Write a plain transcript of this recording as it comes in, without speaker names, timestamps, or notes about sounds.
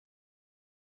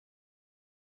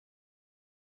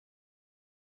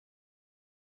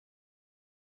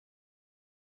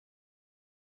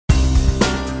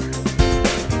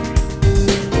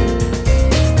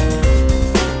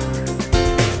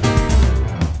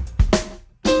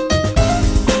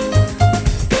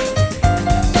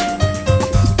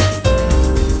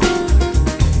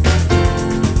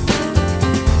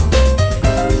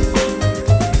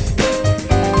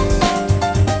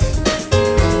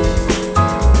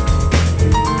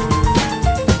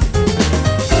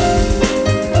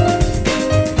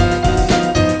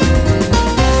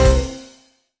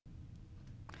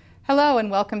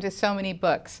welcome to So Many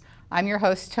Books. I'm your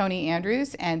host, Toni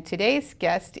Andrews, and today's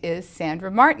guest is Sandra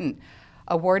Marton,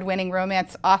 award-winning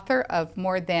romance author of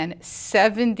more than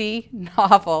 70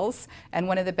 novels and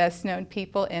one of the best-known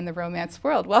people in the romance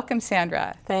world. Welcome,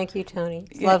 Sandra. Thank you, Toni.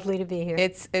 It's lovely to be here.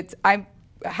 I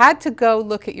had to go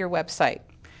look at your website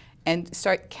and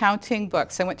start counting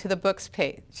books. I went to the books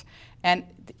page, and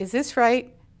is this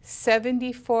right?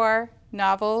 74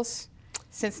 novels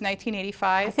since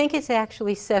 1985? I think it's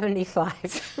actually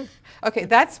 75. Okay,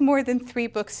 that's more than 3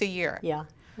 books a year. Yeah.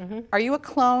 Mm-hmm. Are you a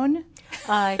clone?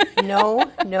 No.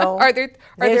 Are there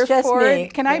just 4? me.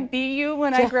 Can I be you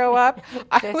when I grow up?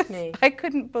 Me. I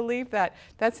couldn't believe that.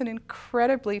 That's an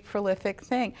incredibly prolific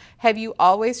thing. Have you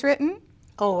always written?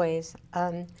 Always.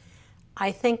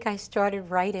 I think I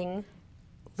started writing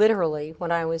literally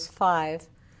when I was 5.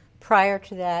 Prior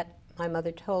to that, my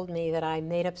mother told me that I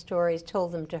made up stories,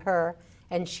 told them to her,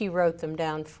 and she wrote them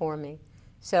down for me.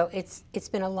 So it's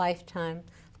been a lifetime.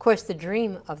 Of course, the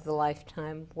dream of the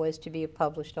lifetime was to be a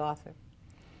published author.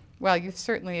 Well, you've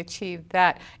certainly achieved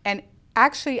that. And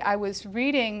actually, I was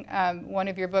reading one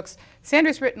of your books.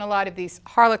 Sandra's written a lot of these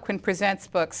Harlequin Presents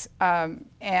books,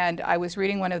 and I was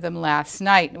reading one of them last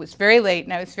night. It was very late,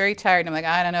 and I was very tired. And I'm like,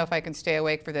 I don't know if I can stay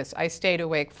awake for this. I stayed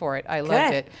awake for it. I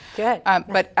loved it. Good.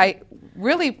 But I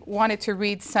really wanted to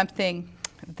read something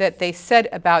that they said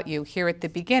about you here at the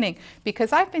beginning,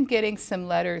 because I've been getting some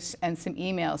letters and some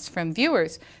emails from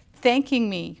viewers thanking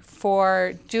me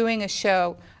for doing a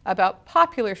show about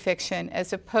popular fiction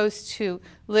as opposed to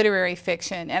literary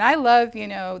fiction. And I love,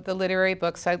 the literary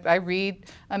books. I read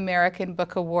American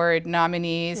Book Award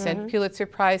nominees and Pulitzer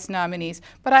Prize nominees,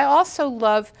 but I also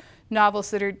love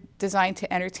novels that are designed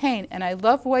to entertain. And I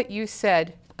love what you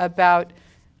said about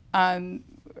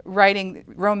writing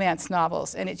romance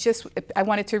novels. And I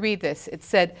wanted to read this. It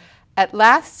said, "At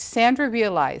last, Sandra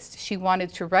realized she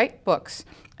wanted to write books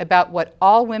about what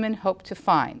all women hope to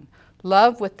find.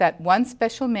 Love with that one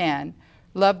special man,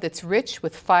 love that's rich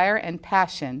with fire and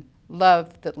passion,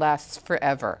 love that lasts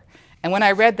forever." And when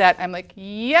I read that, I'm like,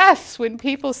 yes, when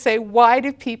people say, why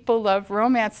do people love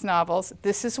romance novels?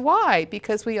 This is why,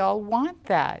 because we all want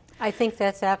that. I think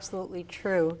that's absolutely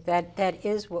true. That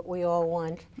is what we all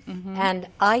want. And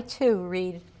I, too,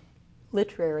 read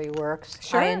literary works.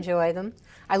 Sure. I enjoy them.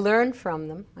 I learn from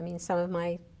them. I mean, some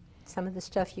of the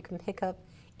stuff you can pick up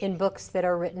in books that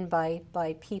are written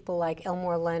by people like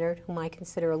Elmore Leonard, whom I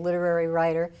consider a literary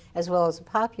writer as well as a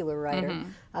popular writer,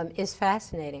 is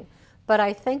fascinating. But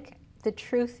I think the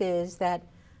truth is that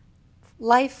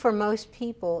life for most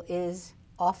people is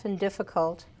often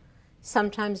difficult,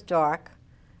 sometimes dark,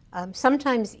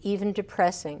 sometimes even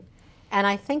depressing. And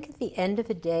I think at the end of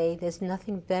the day, there's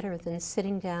nothing better than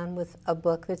sitting down with a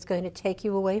book that's going to take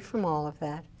you away from all of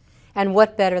that. And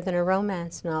what better than a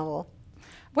romance novel?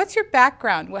 What's your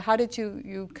background? Well, how did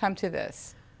you come to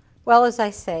this? Well, as I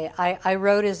say, I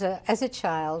wrote as a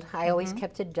child. I always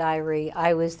kept a diary.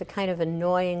 I was the kind of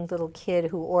annoying little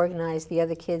kid who organized the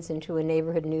other kids into a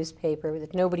neighborhood newspaper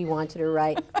that nobody wanted to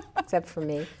write except for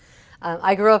me.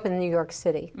 I grew up in New York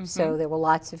City, so there were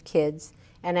lots of kids.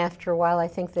 And after a while, I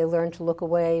think they learned to look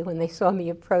away when they saw me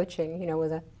approaching,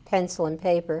 with a pencil and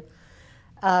paper.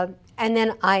 And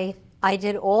then I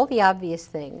did all the obvious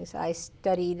things. I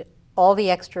studied all the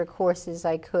extra courses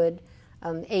I could,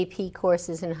 AP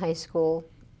courses in high school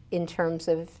in terms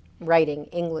of writing,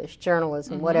 English,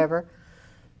 journalism, whatever.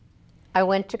 I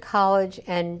went to college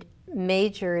and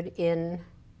majored in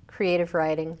creative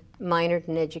writing, minored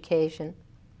in education.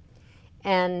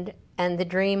 And the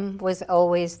dream was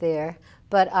always there.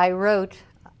 But I wrote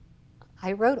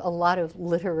a lot of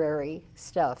literary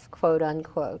stuff, quote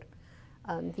unquote.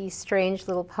 These strange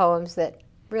little poems that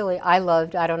really I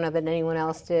loved. I don't know that anyone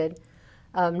else did.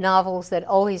 Novels that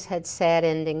always had sad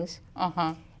endings.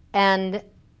 And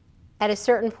at a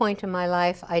certain point in my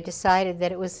life, I decided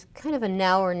that it was kind of a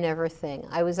now or never thing.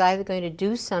 I was either going to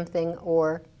do something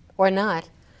or not.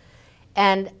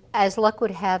 And as luck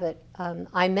would have it,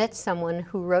 I met someone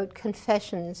who wrote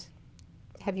confessions.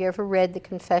 Have you ever read the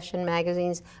confession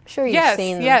magazines? I'm sure you've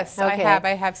seen them. Yes, okay.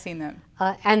 I have seen them.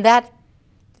 And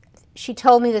she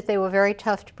told me that they were very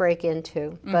tough to break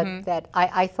into, but that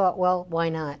I thought, well, why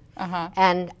not?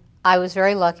 And I was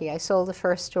very lucky. I sold the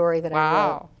first story that I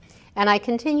wrote. And I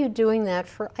continued doing that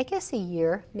for, I guess, a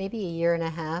year, maybe a year and a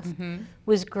half. It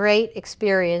was great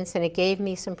experience, and it gave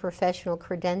me some professional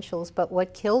credentials. But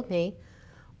what killed me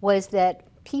was that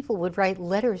people would write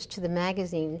letters to the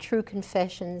magazine, True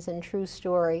Confessions and True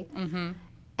Story.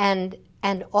 And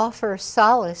and offer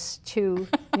solace to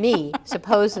me,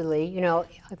 supposedly. You know,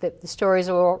 the stories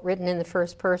are all written in the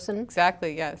first person.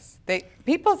 Exactly, yes.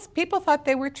 People thought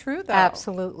they were true, though.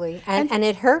 Absolutely. And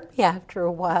it hurt me after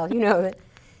a while, you know.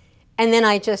 And then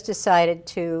I just decided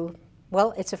to,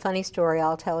 well, it's a funny story.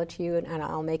 I'll tell it to you, and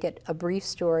I'll make it a brief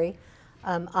story.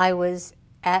 I was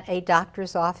at a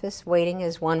doctor's office waiting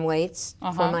as one waits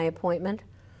for my appointment.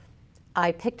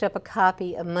 I picked up a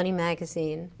copy of Money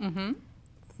Magazine.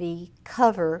 The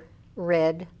cover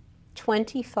read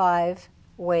 25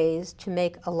 ways to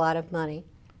make a lot of money.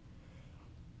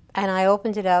 And I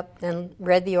opened it up and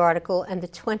read the article, and the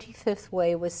 25th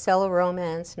way was sell a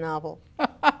romance novel.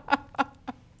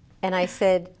 And I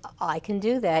said, I can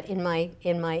do that in my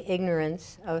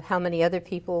ignorance of how many other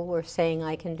people were saying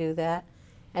I can do that.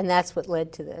 And that's what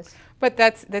led to this. But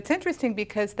that's interesting,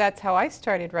 because that's how I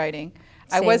started writing.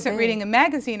 I wasn't reading a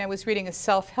magazine, I was reading a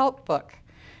self-help book.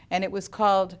 And it was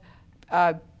called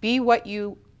Be What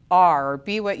You Are, or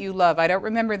Be What You Love. I don't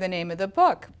remember the name of the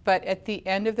book, but at the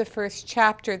end of the first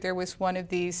chapter, there was one of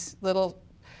these little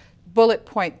bullet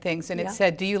point things, and it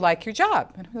said, do you like your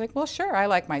job? And I was like, well, sure, I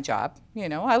like my job. You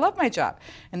know, I love my job.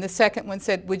 And the second one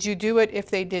said, would you do it if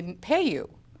they didn't pay you?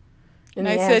 And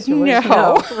I said,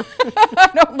 no, I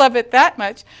don't love it that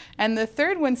much. And the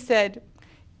third one said,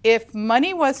 if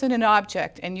money wasn't an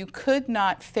object and you could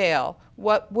not fail,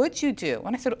 what would you do?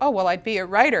 And I said, oh, well, I'd be a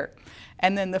writer.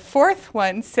 And then the fourth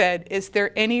one said, is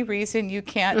there any reason you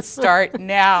can't start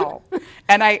now?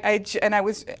 And I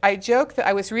joked that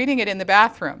I was reading it in the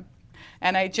bathroom.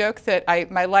 And I joke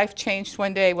that my life changed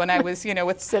one day when I was, you know,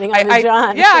 with sitting on the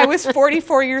john. Yeah, I was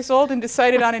 44 years old and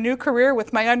decided on a new career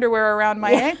with my underwear around my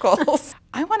ankles.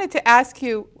 I wanted to ask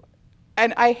you,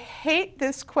 and I hate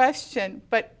this question,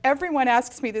 but everyone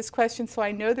asks me this question, so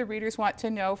I know the readers want to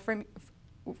know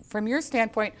from your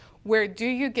standpoint, where do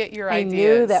you get your ideas? I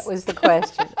knew that was the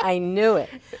question. I knew it.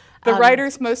 The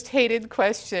writer's most hated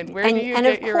question. Where do you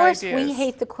get your ideas? And of course, we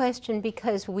hate the question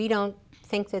because we don't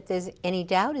think that there's any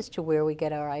doubt as to where we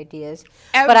get our ideas.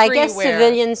 Everywhere. But I guess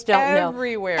civilians don't know.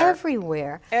 Everywhere.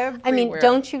 Everywhere. I mean,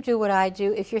 don't you do what I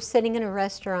do? If you're sitting in a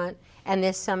restaurant and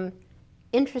there's some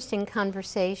interesting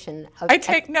conversation. I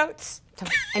take notes.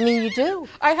 I mean, you do.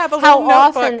 I have a little notebook. How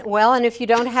often? Well, and if you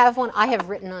don't have one, I have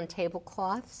written on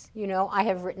tablecloths. You know, I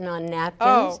have written on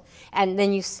napkins, and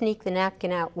then you sneak the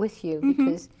napkin out with you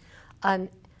because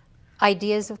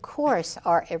ideas, of course,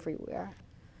 are everywhere.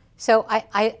 So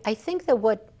I think that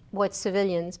what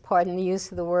civilians, pardon the use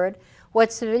of the word,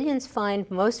 what civilians find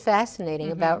most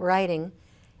fascinating about writing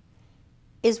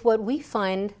is what we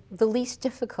find the least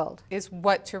difficult. Is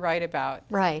what to write about.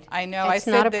 Right. I know. It's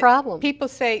not a problem. People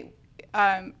say,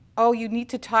 oh, you need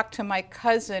to talk to my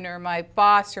cousin or my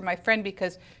boss or my friend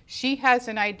because she has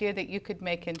an idea that you could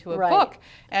make into a book.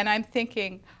 And I'm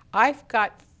thinking, I've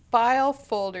got file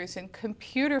folders and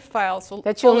computer files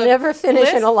that you'll never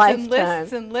finish in a lifetime. And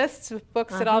lists and lists of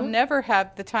books that I'll never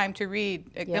have the time to read.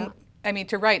 I mean,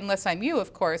 to write, unless I'm you,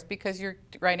 of course, because you're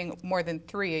writing more than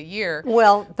 3 a year.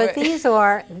 Well, but these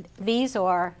are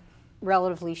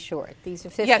relatively short. These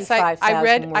are 55,000 I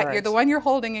read. words. The one you're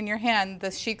holding in your hand, the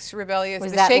Sheiks Rebellious.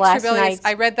 Was the that Sheiks last Rebellious. night?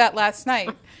 I read that last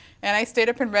night, and I stayed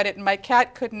up and read it. And my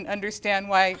cat couldn't understand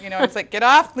why. You know, I was like, "Get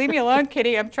off! Leave me alone,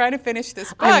 Kitty. I'm trying to finish this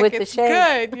book. I'm with it's the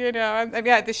Sheik. good." You know,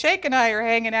 the Sheik and I are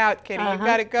hanging out, Kitty. You've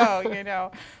got to go. You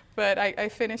know, but I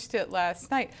finished it last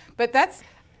night. But that's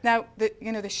now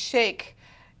the Sheik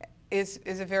is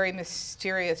a very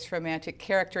mysterious romantic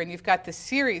character, and you've got the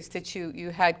series that you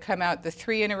had come out, the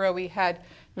 3 in a row. We had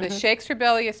the Sheiks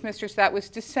Rebellious Mistress, that was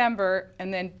December,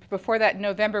 and then before that in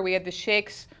November we had the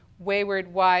Sheiks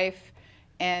Wayward Wife,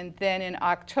 and then in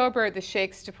October the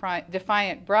Sheiks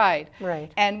Defiant Bride.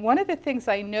 Right. And one of the things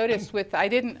I noticed I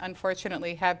didn't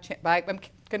unfortunately have, I'm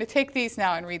going to take these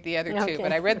now and read the other two,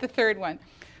 but I read the third one.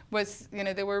 Was,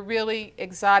 there were really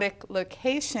exotic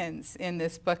locations in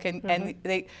this book, and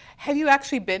have you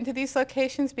actually been to these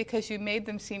locations, because you made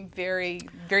them seem very,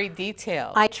 very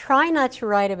detailed? I try not to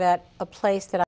write about a place that